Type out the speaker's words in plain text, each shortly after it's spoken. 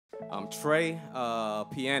I'm Trey,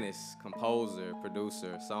 pianist, composer,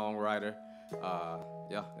 producer, songwriter.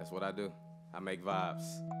 Yeah, that's what I do. I make vibes.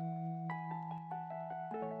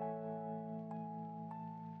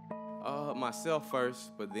 Myself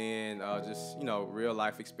first, but then just real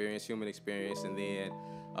life experience, human experience, and then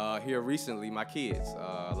here recently, my kids.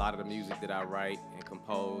 A lot of the music that I write and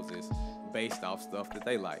compose is based off stuff that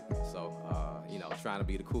they like. So trying to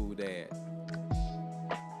be the cool dad.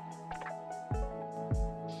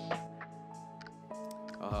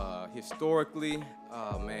 Historically,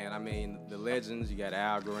 man, I mean, the legends, you got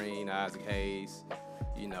Al Green, Isaac Hayes,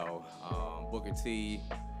 Booker T.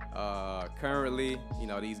 Currently,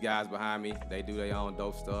 these guys behind me, they do their own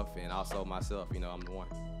dope stuff, and also myself, I'm the one.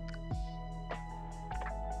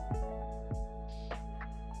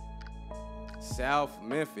 South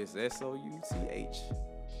Memphis, S-O-U-T-H.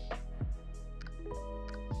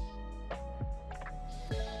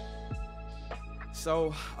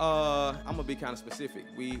 So I'm gonna be kind of specific.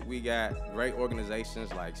 We got great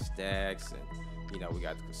organizations like Stax, and we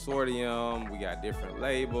got the consortium. We got different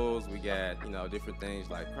labels. We got different things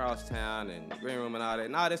like Crosstown and Green Room and all that.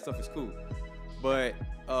 And all that stuff is cool. But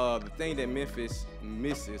the thing that Memphis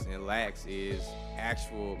misses and lacks is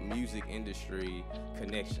actual music industry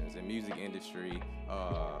connections and music industry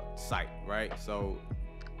sight, right? So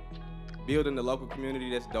building the local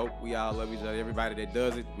community, that's dope. We all love each other. Everybody that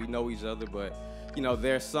does it, we know each other, but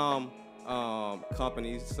there's some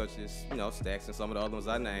companies such as Stax and some of the other ones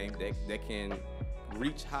I named that can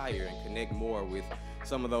reach higher and connect more with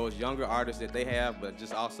some of those younger artists that they have, but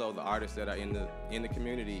just also the artists that are in the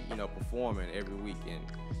community, performing every week and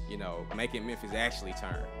making Memphis actually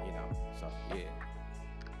turn, So yeah.